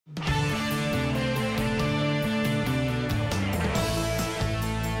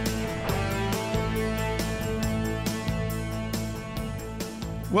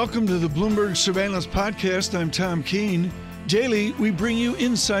Welcome to the Bloomberg Surveillance Podcast. I'm Tom Keene. Daily, we bring you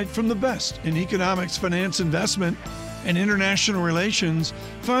insight from the best in economics, finance, investment, and international relations.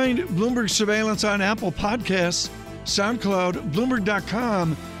 Find Bloomberg Surveillance on Apple Podcasts, SoundCloud,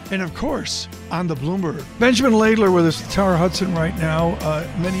 Bloomberg.com, and of course, on the Bloomberg. Benjamin Laidler with us at Tower Hudson right now.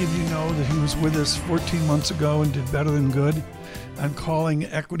 Many of you know that he was with us 14 months ago and did better than good on calling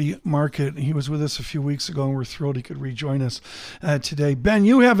equity market. He was with us a few weeks ago, and we're thrilled he could rejoin us today. Ben,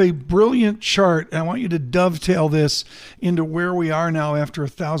 you have a brilliant chart, and I want you to dovetail this into where we are now after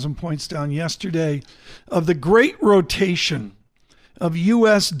 1,000 points down yesterday of the great rotation of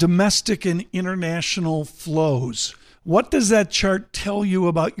U.S. domestic and international flows. What does that chart tell you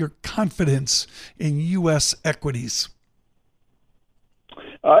about your confidence in U.S. equities?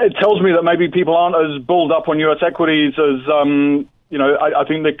 It tells me that maybe people aren't as bulled up on U.S. equities as, I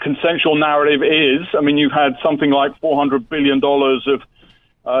think the consensual narrative is. I mean, you've had something like $400 billion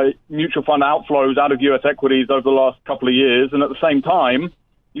of mutual fund outflows out of U.S. equities over the last couple of years. And at the same time,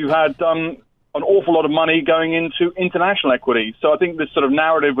 you've had an awful lot of money going into international equities. So I think this sort of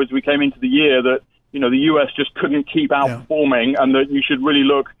narrative as we came into the year that, the U.S. just couldn't keep outperforming and that you should really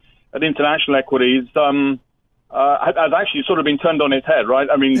look at international equities has actually sort of been turned on its head, right?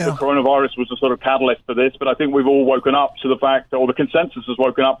 I mean, The coronavirus was a sort of catalyst for this, but I think we've all woken up to the fact, or the consensus has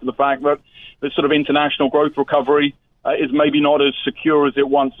woken up to the fact that this sort of international growth recovery is maybe not as secure as it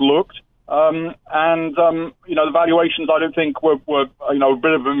once looked. The valuations, I don't think were a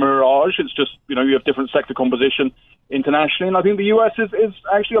bit of a mirage. It's just, you have different sector composition internationally. And I think the U.S. is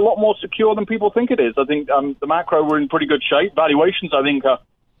actually a lot more secure than people think it is. I think the macro, we're in pretty good shape. Valuations, I think, are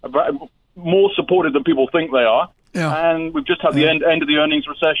more supported than people think they are. Yeah. And we've just had the end of the earnings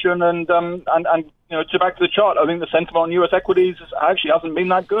recession. And to back to the chart, I think the sentiment on U.S. equities actually hasn't been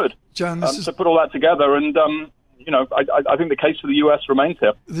that good. John, to put all that together and, I think the case for the U.S. remains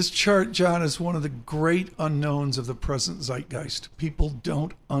here. This chart, John, is one of the great unknowns of the present zeitgeist. People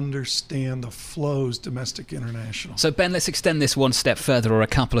don't understand the flows, domestic, international. So, Ben, let's extend this one step further or a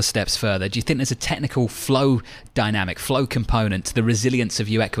couple of steps further. Do you think there's a technical flow dynamic, flow component to the resilience of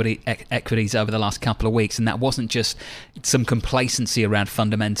equities over the last couple of weeks, and that wasn't just some complacency around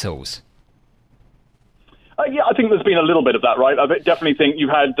fundamentals? I think there's been a little bit of that, right? I definitely think you've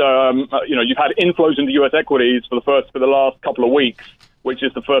had inflows into U.S. equities for the last couple of weeks, which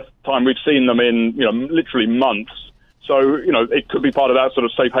is the first time we've seen them in, literally months. So, it could be part of that sort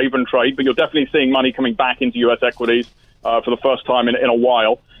of safe haven trade, but you're definitely seeing money coming back into U.S. equities for the first time in a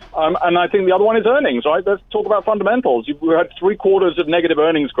while. And I think the other one is earnings, right? Let's talk about fundamentals. We've had 3 quarters of negative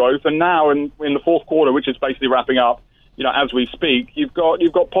earnings growth, and now in the fourth quarter, which is basically wrapping up, as we speak, you've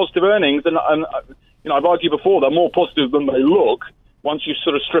got positive earnings, and I've argued before they're more positive than they look once you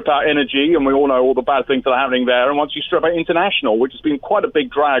sort of strip out energy, and we all know all the bad things that are happening there, and once you strip out international, which has been quite a big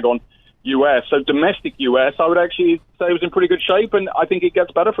drag on U.S. So domestic U.S., I would actually say it was in pretty good shape, and I think it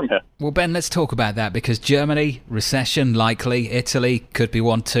gets better from here. Well, Ben, let's talk about that, because Germany, recession likely, Italy could be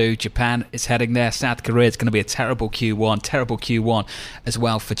one too, Japan is heading there, South Korea is going to be a terrible Q1 as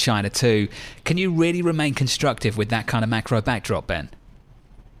well for China too. Can you really remain constructive with that kind of macro backdrop, Ben?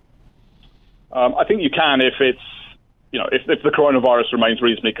 I think you can if it's, if the coronavirus remains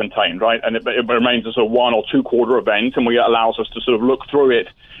reasonably contained, right? And it remains a sort of 1 or 2 quarter event, and allows us to sort of look through it,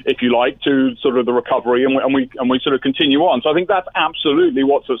 if you like, to sort of the recovery, and we sort of continue on. So I think that's absolutely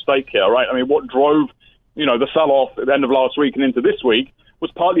what's at stake here, right? I mean, what drove, the sell-off at the end of last week and into this week was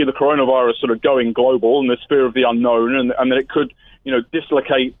partly the coronavirus sort of going global and this fear of the unknown, and that it could,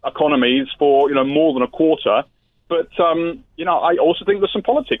 dislocate economies for, more than a quarter. But, I also think there's some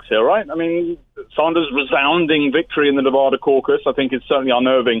politics here, right? I mean, Sanders' resounding victory in the Nevada caucus, I think, is certainly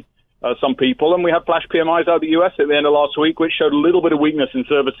unnerving some people. And we have flash PMIs out of the U.S. at the end of last week, which showed a little bit of weakness in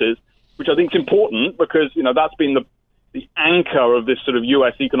services, which I think is important because, that's been the anchor of this sort of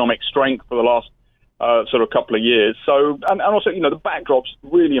U.S. economic strength for the last sort of couple of years. So, and also, the backdrop's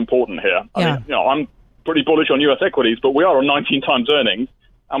really important here. Yeah. I mean, I'm pretty bullish on U.S. equities, but we are on 19 times earnings,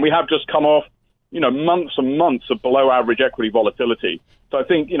 and we have just come off months and months of below average equity volatility. So I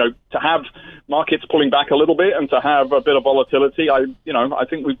think, to have markets pulling back a little bit and to have a bit of volatility, I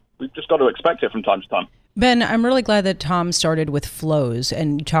think we've just got to expect it from time to time. Ben, I'm really glad that Tom started with flows,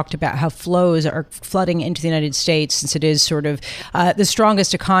 and you talked about how flows are flooding into the United States since it is sort of the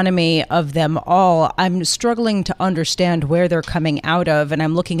strongest economy of them all. I'm struggling to understand where they're coming out of, and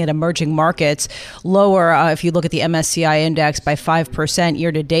I'm looking at emerging markets lower. If you look at the MSCI index by 5%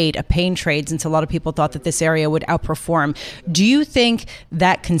 year to date, a pain trade, since a lot of people thought that this area would outperform. Do you think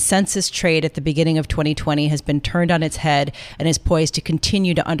that consensus trade at the beginning of 2020 has been turned on its head and is poised to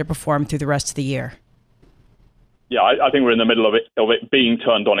continue to underperform through the rest of the year? I think we're in the middle of it being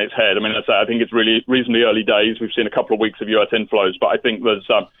turned on its head. I mean, I think it's really reasonably early days. We've seen a couple of weeks of U.S. inflows, but I think there's,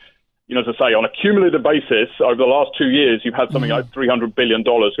 as I say, on a cumulative basis, over the last 2 years, you've had something like $300 billion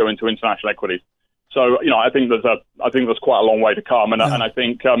go into international equities. So, I think there's quite a long way to come. And I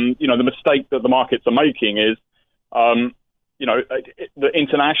think, the mistake that the markets are making is, the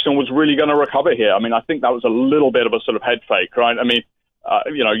international was really going to recover here. I mean, I think that was a little bit of a sort of head fake, right? I mean,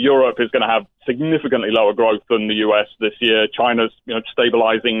 Europe is going to have significantly lower growth than the US this year. China's,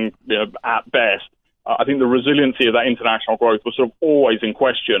 stabilizing, at best. I think the resiliency of that international growth was sort of always in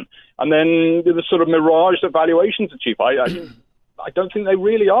question. And then the sort of mirage that valuations are cheap. I don't think they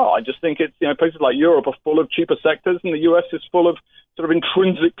really are. I just think it's, places like Europe are full of cheaper sectors, and the US is full of sort of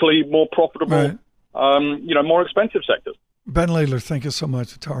intrinsically more profitable, more expensive sectors. Ben Laidler, thank you so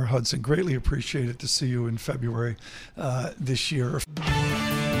much. Tara Hudson, greatly appreciated to see you in February this year.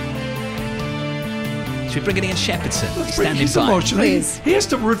 Should we bring it in Shepherdson? He's emotional. He has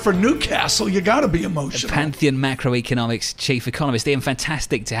to root for Newcastle. You got to be emotional. Pantheon Macroeconomics Chief Economist. Ian,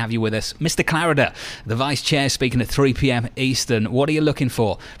 fantastic to have you with us. Mr. Clarida, the Vice Chair, speaking at 3 p.m. Eastern. What are you looking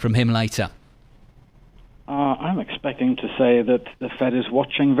for from him later? I'm expecting to say that the Fed is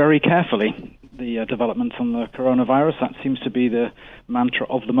watching very carefully the developments on the coronavirus. That seems to be the mantra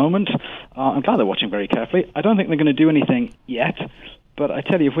of the moment. I'm glad they're watching very carefully. I don't think they're going to do anything yet, but I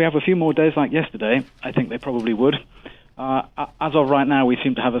tell you, if we have a few more days like yesterday, I think they probably would. As of right now, we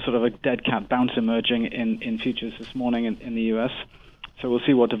seem to have a sort of a dead cat bounce emerging in futures this morning in the U.S., so we'll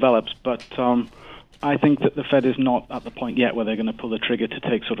see what develops. But I think that the Fed is not at the point yet where they're going to pull the trigger to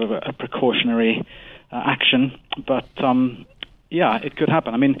take sort of a precautionary action, but it could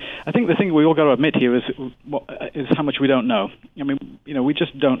happen. I mean, I think the thing we all got to admit here is how much we don't know. I mean, we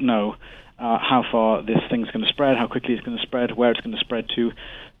just don't know how far this thing's going to spread, how quickly it's going to spread, where it's going to spread to,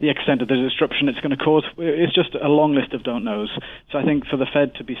 the extent of the disruption it's going to cause. It's just a long list of don't knows. So I think for the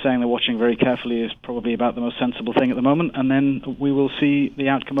Fed to be saying they're watching very carefully is probably about the most sensible thing at the moment, and then we will see the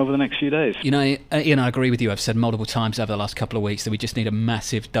outcome over the next few days. I agree with you. I've said multiple times over the last couple of weeks that we just need a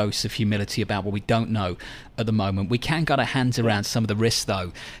massive dose of humility about what we don't know at the moment. We can get our hands around some of the risks,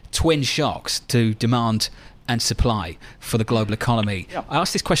 though. Twin shocks to demand and supply for the global economy. Yeah. I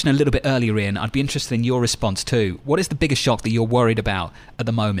asked this question a little bit earlier, Ian. I'd be interested in your response too. What is the biggest shock that you're worried about at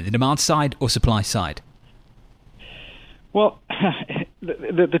the moment, the demand side or supply side? Well,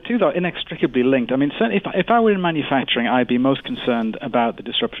 the two are inextricably linked. I mean, certainly if I were in manufacturing, I'd be most concerned about the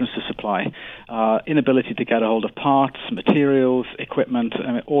disruptions to supply, inability to get a hold of parts, materials, equipment,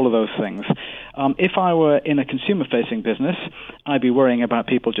 all of those things. If I were in a consumer-facing business, I'd be worrying about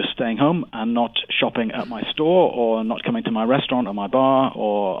people just staying home and not shopping at my store, or not coming to my restaurant or my bar,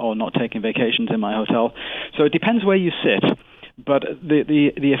 or not taking vacations in my hotel. So it depends where you sit. But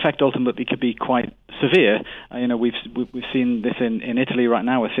the effect ultimately could be quite severe. We've seen this in Italy right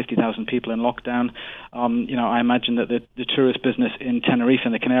now with 50,000 people in lockdown. I imagine that the tourist business in Tenerife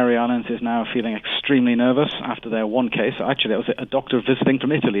and the Canary Islands is now feeling extremely nervous after their one case. Actually, that was a doctor visiting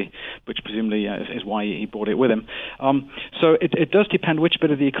from Italy, which presumably is why he brought it with him. So it does depend which bit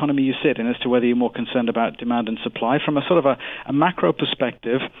of the economy you sit in as to whether you're more concerned about demand and supply. From a sort of a macro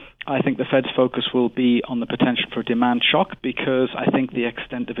perspective, I think the Fed's focus will be on the potential for demand shock, because I think the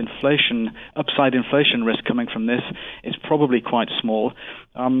extent of upside inflation risk coming from this is probably quite small.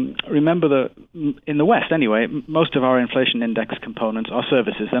 Remember that in the West, anyway, most of our inflation index components are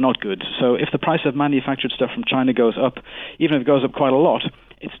services. They're not goods. So if the price of manufactured stuff from China goes up, even if it goes up quite a lot,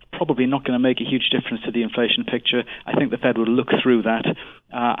 it's probably not going to make a huge difference to the inflation picture. I think the Fed would look through that,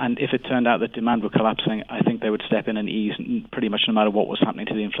 and if it turned out that demand were collapsing, I think they would step in and ease pretty much no matter what was happening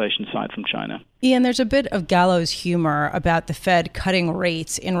to the inflation side from China. Ian, there's a bit of gallows humor about the Fed cutting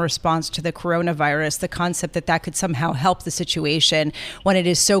rates in response to the coronavirus, the concept that could somehow help the situation when it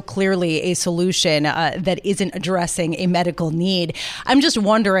is so clearly a solution that isn't addressing a medical need. I'm just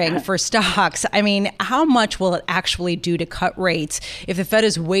wondering, for stocks, I mean, how much will it actually do to cut rates if the Fed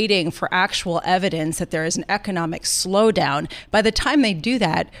is waiting for actual evidence that there is an economic slowdown? By the time they do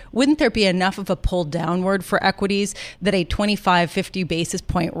that, wouldn't there be enough of a pull downward for equities that a 25, 50 basis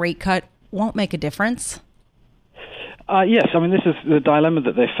point rate cut won't make a difference? Yes, I mean, this is the dilemma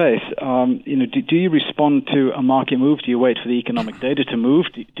that they face. Do you respond to a market move? Do you wait for the economic data to move?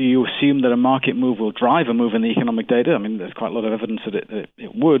 Do you assume that a market move will drive a move in the economic data? I mean, there's quite a lot of evidence that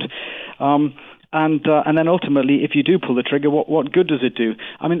it would. And then ultimately, if you do pull the trigger, what good does it do?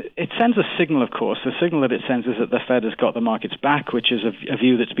 I mean, it sends a signal, of course. The signal that it sends is that the Fed has got the markets back, which is a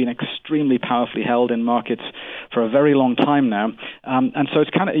view that's been extremely powerfully held in markets for a very long time now. And so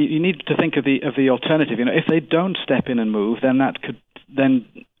it's you need to think of the alternative. If they don't step in and move, then that could then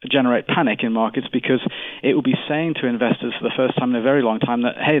generate panic in markets, because it will be saying to investors for the first time in a very long time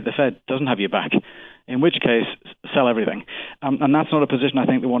that, hey, the Fed doesn't have your back, in which case sell everything. And that's not a position I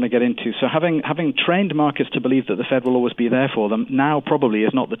think they want to get into. So having trained markets to believe that the Fed will always be there for them, now probably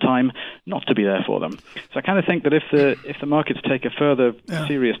is not the time not to be there for them. So I kind of think that if the markets take a further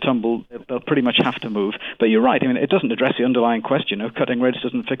serious tumble, they'll pretty much have to move. But you're right. I mean, it doesn't address the underlying question. Cutting rates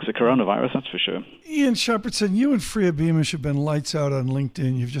doesn't fix the coronavirus, that's for sure. Ian Shepherdson, you and Freya Beamish have been lights out on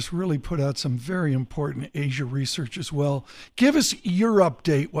LinkedIn. You've just really put out some very important Asia research as well. Give us your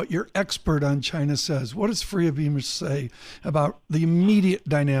update, what your expert on China says. What does Freya Beamish say about the immediate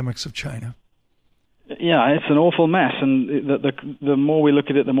dynamics of China? Yeah, it's an awful mess, and the more we look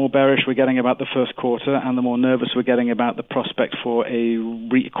at it, the more bearish we're getting about the first quarter, and the more nervous we're getting about the prospect for a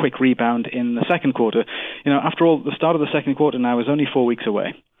quick rebound in the second quarter. After all, the start of the second quarter now is only 4 weeks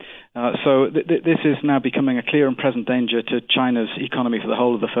away. So this is now becoming a clear and present danger to China's economy for the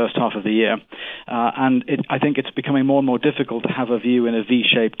whole of the first half of the year. And I think it's becoming more and more difficult to have a view in a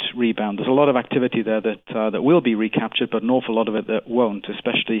V-shaped rebound. There's a lot of activity there that will be recaptured, but an awful lot of it that won't,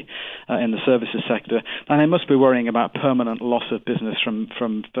 especially in the services sector. And they must be worrying about permanent loss of business from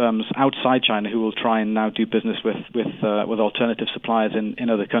firms outside China who will try and now do business with alternative suppliers in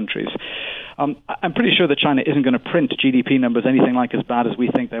other countries. I'm pretty sure that China isn't going to print GDP numbers anything like as bad as we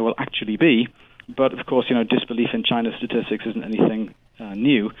think they will actually be. But of course, disbelief in China's statistics isn't anything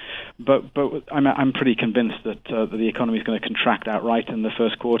new. But I'm pretty convinced that the economy is going to contract outright in the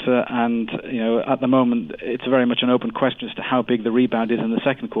first quarter. And at the moment, it's very much an open question as to how big the rebound is in the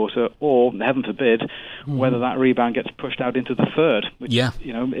second quarter, or heaven forbid, whether that rebound gets pushed out into the third, which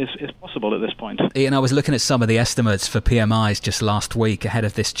is possible at this point. Ian, I was looking at some of the estimates for PMIs just last week ahead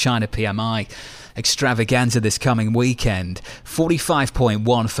of this China PMI extravaganza this coming weekend.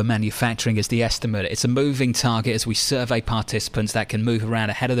 45.1 for manufacturing is the estimate. It's a moving target as we survey participants that can move around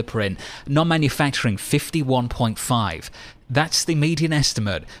ahead of the print. Non-manufacturing, 51.5. That's the median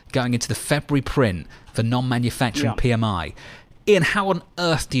estimate going into the February print for non-manufacturing PMI. Ian, how on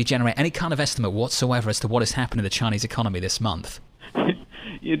earth do you generate any kind of estimate whatsoever as to what has happened in the Chinese economy this month?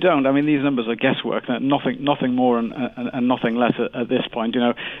 You don't. I mean, these numbers are guesswork. Nothing more and nothing less at this point.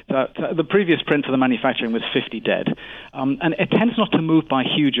 The previous print for the manufacturing was 50 dead, and it tends not to move by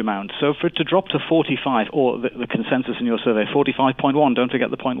huge amounts. So for it to drop to 45, or the consensus in your survey, 45.1. Don't forget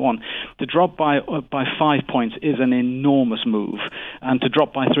the 0.1. To drop by 5 points is an enormous move, and to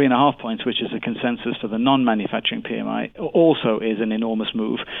drop by 3.5 points, which is the consensus for the non-manufacturing PMI, also is an enormous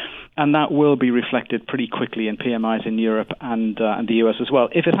move. And that will be reflected pretty quickly in PMIs in Europe and the US as well,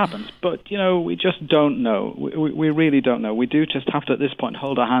 if it happens. But, we just don't know. We really don't know. We do just have to, at this point,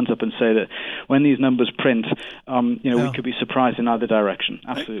 hold our hands up and say that when these numbers print, we could be surprised in either direction.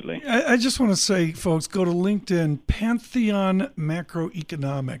 Absolutely. I just want to say, folks, go to LinkedIn, Pantheon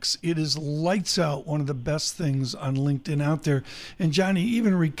Macroeconomics. It is lights out, one of the best things on LinkedIn out there. And Johnny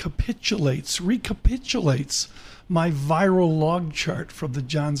even recapitulates my viral log chart from the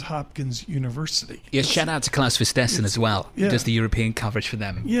Johns Hopkins University. Yeah, shout out to Klaus Vestessen as well. He does the European coverage for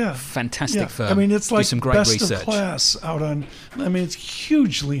them. Yeah. Fantastic firm. I mean, it's like do some great best research. of class out on, it's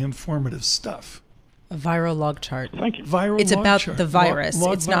hugely informative stuff. A viral log chart. Thank you. It's about the virus.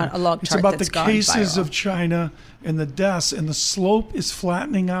 It's not a log chart. It's about that's the cases viral. of China and the deaths, and the slope is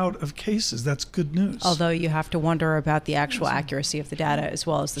flattening out of cases. That's good news. Although you have to wonder about the actual accuracy of the data as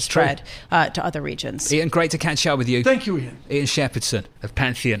well as the spread to other regions. Ian, great to catch up with you. Thank you, Ian. Ian Shepherdson of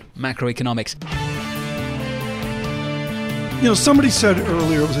Pantheon Macroeconomics. Somebody said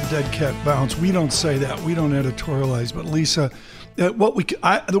earlier it was a dead cat bounce. We don't say that. We don't editorialize. But Lisa,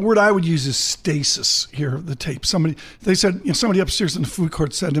 the word I would use is stasis here, the tape. Somebody upstairs in the food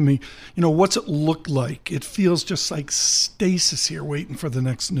court said to me, what's it look like? It feels just like stasis here, waiting for the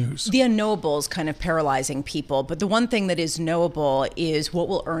next news. The unknowable is kind of paralyzing people, but the one thing that is knowable is what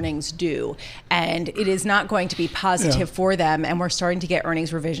will earnings do? And it is not going to be positive for them, and we're starting to get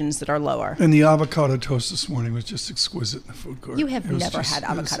earnings revisions that are lower. And the avocado toast this morning was just exquisite in the food court. You have never had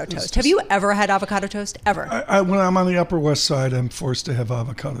avocado toast. Have you ever had avocado toast? Ever? When I'm on the Upper West Side, I'm forced to have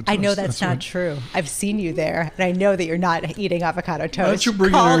avocado toast. I know that's not true. I've seen you there, and I know that you're not eating avocado toast. Why don't you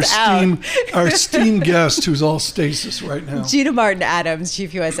bring in our esteemed guest who's all stasis right now? Gina Martin Adams,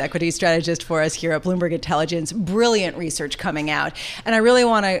 Chief U.S. Equities Strategist for us here at Bloomberg Intelligence. Brilliant research coming out. And I really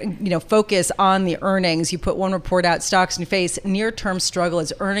want to focus on the earnings. You put one report out, stocks and face near-term struggle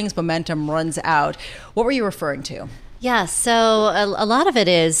as earnings momentum runs out. What were you referring to? Yeah, so a lot of it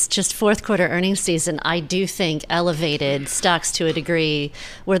is just fourth quarter earnings season, I do think, elevated stocks to a degree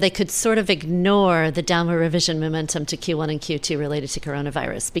where they could sort of ignore the downward revision momentum to Q1 and Q2 related to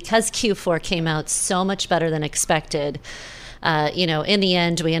coronavirus. Because Q4 came out so much better than expected, in the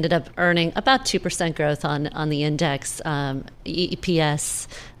end, we ended up earning about 2% growth on the index. EPS,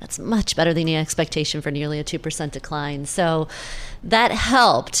 that's much better than the expectation for nearly a 2% decline. So that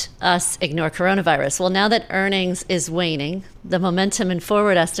helped us ignore coronavirus. Well, now that earnings is waning, the momentum in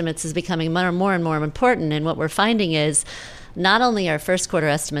forward estimates is becoming more and more important. And what we're finding is not only are first quarter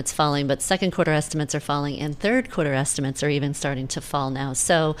estimates falling, but second quarter estimates are falling, and third quarter estimates are even starting to fall now.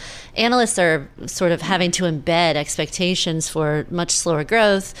 So analysts are sort of having to embed expectations for much slower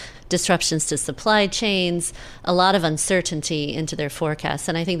growth, disruptions to supply chains, a lot of uncertainty into their forecasts.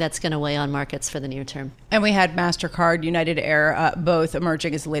 And I think that's going to weigh on markets for the near term. And we had MasterCard, United Air, both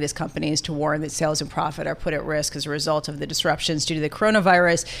emerging as the latest companies to warn that sales and profit are put at risk as a result of the disruptions due to the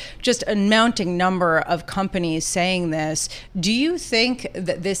coronavirus. Just a mounting number of companies saying this. Do you think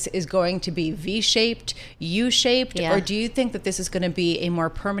that this is going to be V-shaped, U-shaped, or do you think that this is going to be a more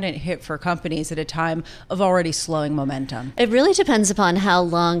permanent hit for companies at a time of already slowing momentum? It really depends upon how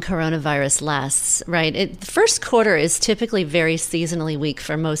long coronavirus lasts, right? The first quarter is typically very seasonally weak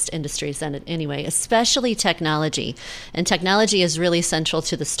for most industries anyway, especially technology. And technology is really central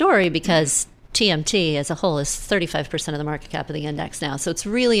to the story because TMT as a whole is 35% of the market cap of the index now. So it's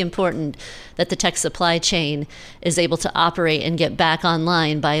really important that the tech supply chain is able to operate and get back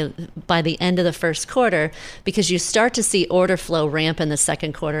online by the end of the first quarter, because you start to see order flow ramp in the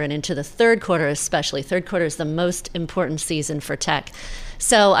second quarter and into the third quarter especially. Third quarter is the most important season for tech.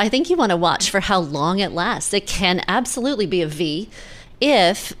 So I think you want to watch for how long it lasts. It can absolutely be a V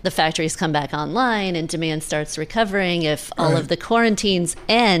if the factories come back online and demand starts recovering, if all of the quarantines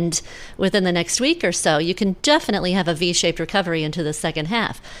end within the next week or so. You can definitely have a V-shaped recovery into the second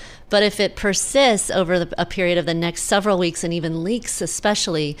half. But if it persists over a period of the next several weeks and even leaks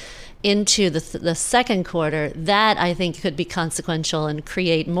especially into the second quarter, that I think could be consequential and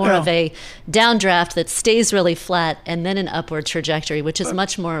create more of a downdraft that stays really flat and then an upward trajectory, which is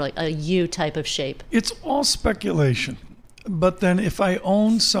much more like a U type of shape. It's all speculation. But then if I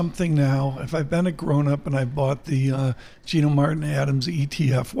own something now, if I've been a grown-up and I bought the Gina Martin Adams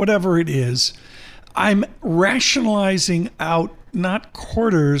ETF, whatever it is, I'm rationalizing out not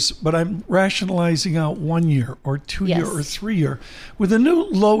quarters, but I'm rationalizing out 1 year or 2 year or 3 year. With a new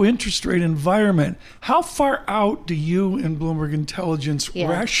low interest rate environment, how far out do you and Bloomberg Intelligence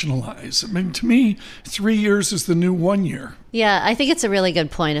rationalize? I mean, to me, 3 years is the new 1 year. Yeah, I think it's a really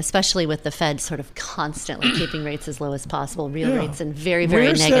good point, especially with the Fed sort of constantly keeping rates as low as possible, real rates in very,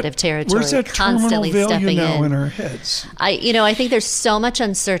 very negative territory, where's that constantly terminal value stepping now in our heads? I think there's so much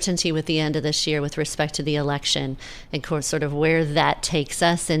uncertainty with the end of this year with respect to the election and sort of where that takes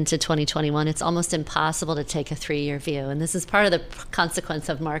us into 2021. It's almost impossible to take a 3-year view. And this is part of the consequence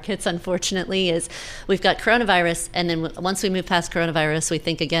of markets, unfortunately, is we've got coronavirus, and then once we move past coronavirus, we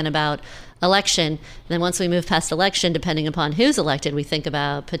think again about election. And then once we move past election, depending upon who's elected, we think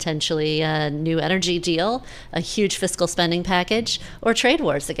about potentially a new energy deal, a huge fiscal spending package, or trade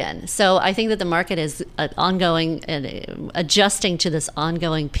wars again. So I think that the market is ongoing and adjusting to this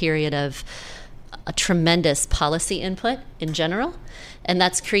ongoing period of a tremendous policy input in general. And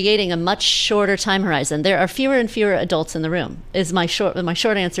that's creating a much shorter time horizon. There are fewer and fewer adults in the room, is my short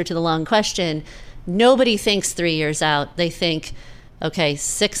answer to the long question. Nobody thinks 3 years out. They think, okay,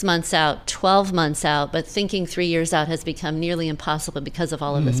 6 months out, 12 months out, but thinking 3 years out has become nearly impossible because of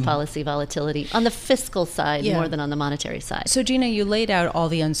all of this policy volatility on the fiscal side more than on the monetary side. So Gina, you laid out all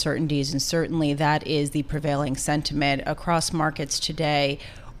the uncertainties, and certainly that is the prevailing sentiment across markets today.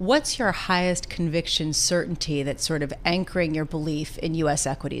 What's your highest conviction certainty that's sort of anchoring your belief in U.S.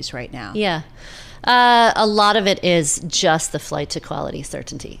 equities right now? Yeah. A lot of it is just the flight to quality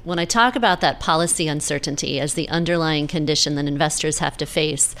certainty. When I talk about that policy uncertainty as the underlying condition that investors have to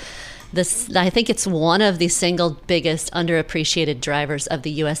face, I think it's one of the single biggest underappreciated drivers of the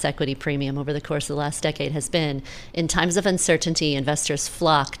U.S. equity premium over the course of the last decade has been, in times of uncertainty, investors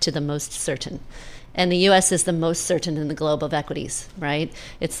flock to the most certain. And the U.S. is the most certain in the globe of equities, right?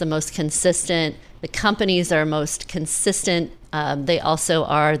 It's the most consistent. The companies are most consistent. They also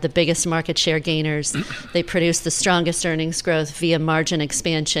are the biggest market share gainers. They produce the strongest earnings growth via margin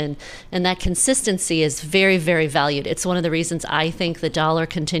expansion. And that consistency is very, very valued. It's one of the reasons I think the dollar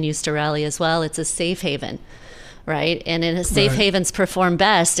continues to rally as well. It's a safe haven, right? And safe havens perform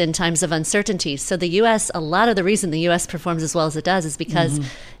best in times of uncertainty. So the U.S., a lot of the reason the U.S. performs as well as it does is because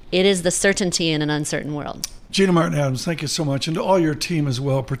it is the certainty in an uncertain world. Gina Martin Adams, thank you so much. And to all your team as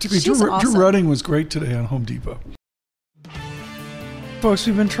well, particularly She's awesome. Drew Redding was great today on Home Depot. Folks,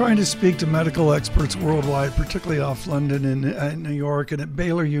 we've been trying to speak to medical experts worldwide, particularly off London and New York and at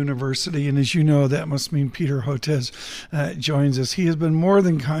Baylor University. And as you know, that must mean Peter Hotez joins us. He has been more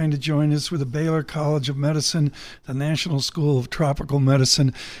than kind to join us with the Baylor College of Medicine, the National School of Tropical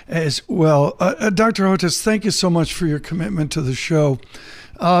Medicine as well. Dr. Hotez, thank you so much for your commitment to the show.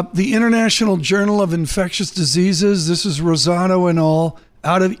 The International Journal of Infectious Diseases, this is Rosano and all,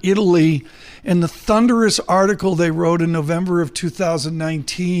 out of Italy, and the thunderous article they wrote in November of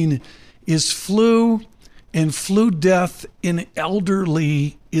 2019 is flu and flu death in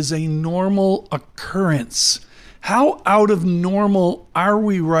elderly is a normal occurrence. How out of normal are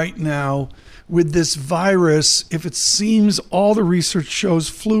we right now with this virus if it seems all the research shows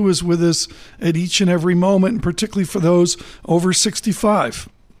flu is with us at each and every moment, and particularly for those over 65?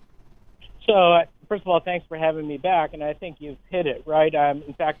 So, first of all, thanks for having me back, and I think you've hit it, right?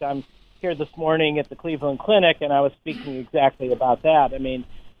 In fact, I'm here this morning at the Cleveland Clinic, and I was speaking exactly about that. I mean,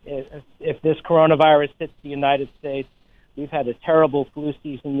 if this coronavirus hits the United States, we've had a terrible flu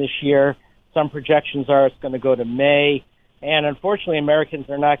season this year. Some projections are it's going to go to May, and unfortunately, Americans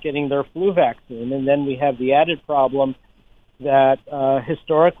are not getting their flu vaccine. And then we have the added problem that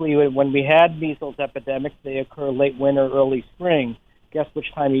historically, when we had measles epidemics, they occur late winter, early spring. Guess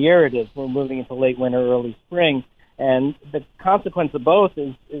which time of year it is? We're moving into late winter, early spring. And the consequence of both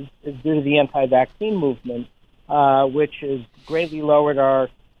is due to the anti-vaccine movement, which has greatly lowered our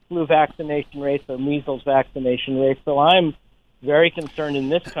flu vaccination rates or measles vaccination rates. So I'm very concerned in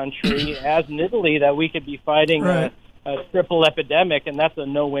this country, as in Italy, that we could be fighting a triple epidemic, and that's a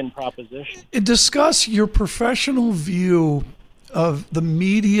no-win proposition. Discuss your professional view of the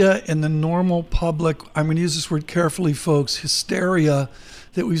media and the normal public, I'm going to use this word carefully, folks, hysteria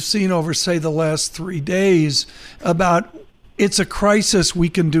that we've seen over, say, the last 3 days about it's a crisis, we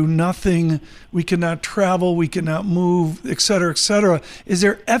can do nothing, we cannot travel, we cannot move, et cetera, et cetera. Is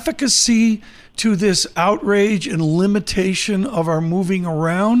there efficacy to this outrage and limitation of our moving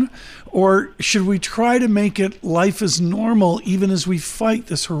around? Or should we try to make it life as normal even as we fight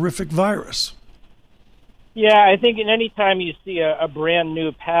this horrific virus? Yeah, I think any time you see a brand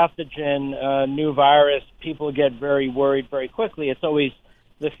new pathogen, a new virus, people get very worried very quickly. It's always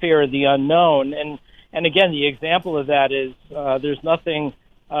the fear of the unknown. And again, the example of that is there's nothing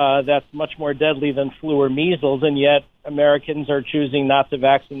that's much more deadly than flu or measles, and yet Americans are choosing not to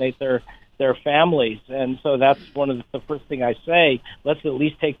vaccinate their families. And so that's one of the first thing I say. Let's at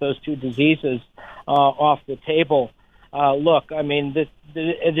least take those two diseases off the table. Look, I mean,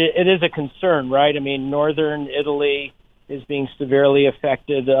 it is a concern, right? I mean, northern Italy is being severely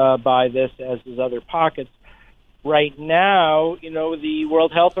affected by this, as is other pockets. Right now, the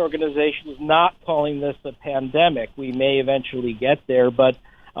World Health Organization is not calling this a pandemic. We may eventually get there, but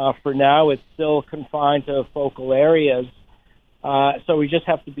for now, it's still confined to focal areas. So we just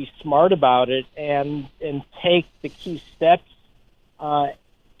have to be smart about it and take the key steps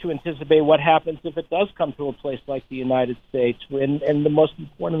to anticipate what happens if it does come to a place like the United States. And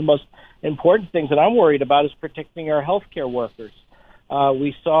one of the most important things that I'm worried about is protecting our healthcare workers.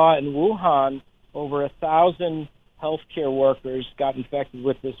 We saw in Wuhan over 1,000 healthcare workers got infected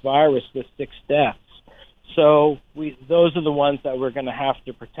with this virus with 6 deaths. So those are the ones that we're going to have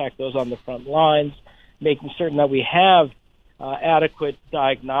to protect, those on the front lines, making certain that we have adequate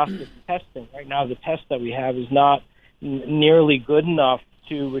diagnostic testing. Right now, the test that we have is not nearly good enough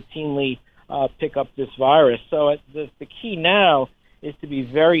to routinely pick up this virus. So the key now is to be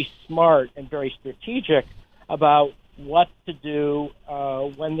very smart and very strategic about what to do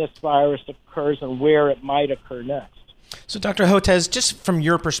when this virus occurs and where it might occur next. So, Dr. Hotez, just from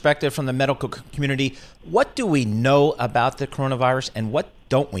your perspective, from the medical community, what do we know about the coronavirus and what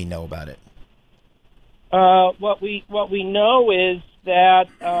don't we know about it? What we know is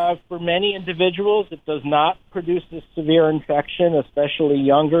that for many individuals, it does not produce a severe infection, especially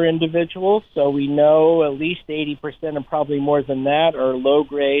younger individuals. So we know at least 80% and probably more than that are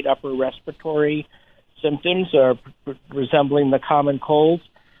low-grade upper respiratory symptoms resembling the common cold.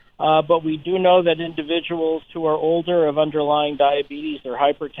 But we do know that individuals who are older of underlying diabetes or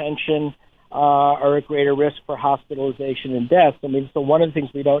hypertension are at greater risk for hospitalization and death. I mean, so one of the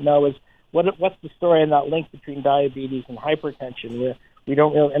things we don't know is what's the story on that link between diabetes and hypertension. We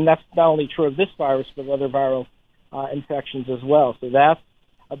don't really, and that's not only true of this virus, but other viral infections as well. So that's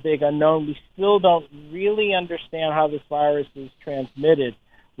a big unknown. We still don't really understand how this virus is transmitted.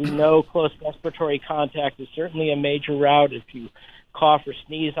 We know close respiratory contact is certainly a major route. If you cough or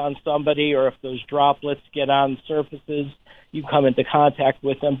sneeze on somebody, or if those droplets get on surfaces, you come into contact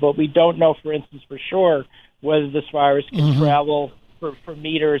with them. But we don't know, for instance, for sure, whether this virus can travel for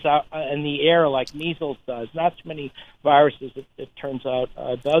meters out in the air like measles does. Not too many viruses, it turns out,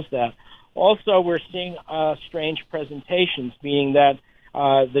 does that. Also, we're seeing strange presentations, meaning that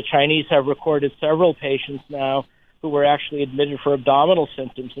the Chinese have recorded several patients now who were actually admitted for abdominal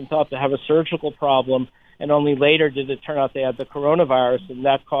symptoms and thought to have a surgical problem, and only later did it turn out they had the coronavirus, and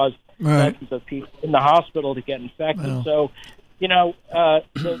that caused dozens of people in the hospital to get infected. Wow. So,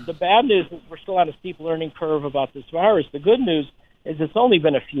 the bad news is we're still on a steep learning curve about this virus. The good news is it's only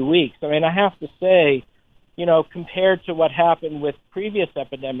been a few weeks. I mean, I have to say, compared to what happened with previous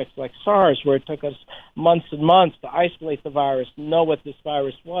epidemics like SARS, where it took us months and months to isolate the virus, know what this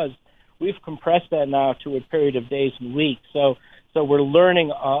virus was, we've compressed that now to a period of days and weeks. So we're learning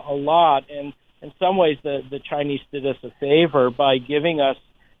a lot, and in some ways the Chinese did us a favor by giving us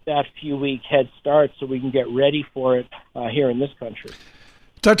that few-week head start so we can get ready for it here in this country.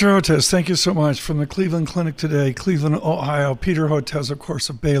 Dr. Hotez, thank you so much. From the Cleveland Clinic today, Cleveland, Ohio. Peter Hotez, of course,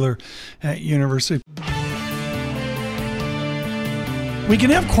 of Baylor University. We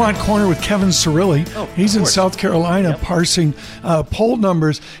can have Quant Corner with Kevin Cirilli. He's in South Carolina parsing poll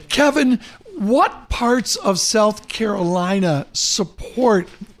numbers. Kevin, what parts of South Carolina support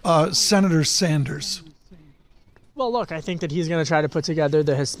Senator Sanders? Well, look, I think that he's going to try to put together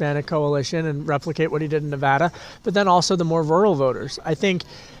the Hispanic coalition and replicate what he did in Nevada, but then also the more rural voters. I think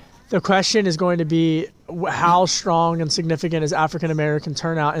the question is going to be how strong and significant is African-American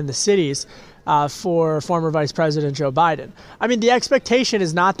turnout in the cities for former Vice President Joe Biden. I mean, the expectation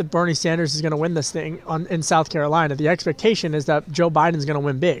is not that Bernie Sanders is going to win this thing in South Carolina. The expectation is that Joe Biden's going to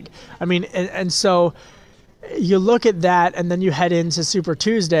win big. I mean, and so you look at that and then you head into Super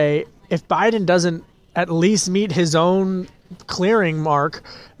Tuesday. If Biden doesn't at least meet his own clearing mark,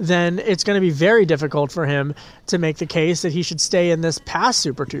 then it's going to be very difficult for him to make the case that he should stay in this past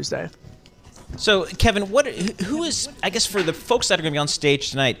Super Tuesday. So, Kevin, who is, I guess, for the folks that are going to be on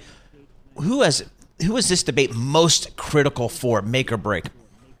stage tonight, who is this debate most critical for, make or break?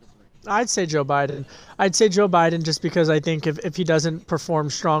 I'd say Joe Biden. I'd say Joe Biden just because I think if he doesn't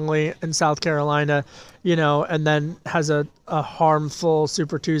perform strongly in South Carolina, and then has a harmful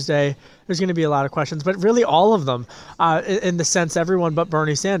Super Tuesday, there's going to be a lot of questions. But really all of them, in the sense everyone but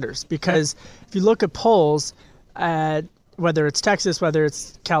Bernie Sanders. Because if you look at polls, whether it's Texas, whether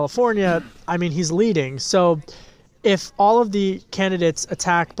it's California, I mean, he's leading. So if all of the candidates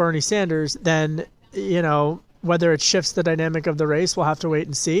attack Bernie Sanders, then, whether it shifts the dynamic of the race, we'll have to wait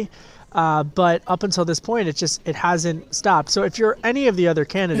and see. But up until this point, it hasn't stopped. So if you're any of the other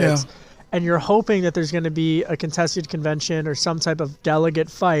candidates and you're hoping that there's going to be a contested convention or some type of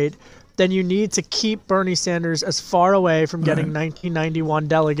delegate fight, then you need to keep Bernie Sanders as far away from getting 1991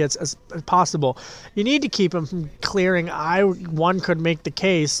 delegates as possible. You need to keep him from clearing, one could make the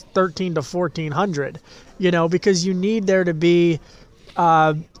case, 1,300 to 1,400, because you need there to be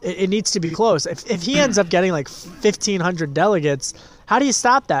it needs to be close. If he ends up getting like 1,500 delegates, how do you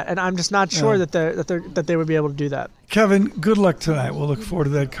stop that? And I'm just not sure that they would be able to do that. Kevin, good luck tonight. We'll look forward to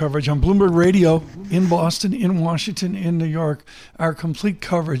that coverage on Bloomberg Radio in Boston, in Washington, in New York. Our complete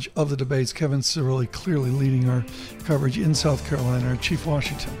coverage of the debates. Kevin Cirilli clearly leading our coverage in South Carolina, our Chief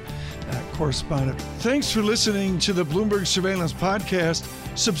Washington Correspondent. Thanks for listening to the Bloomberg Surveillance Podcast.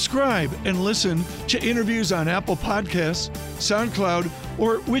 Subscribe and listen to interviews on Apple Podcasts, SoundCloud,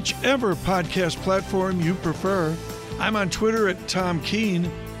 or whichever podcast platform you prefer. I'm on Twitter at Tom Keene.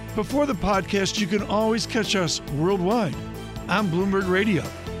 Before the podcast, you can always catch us worldwide on Bloomberg Radio.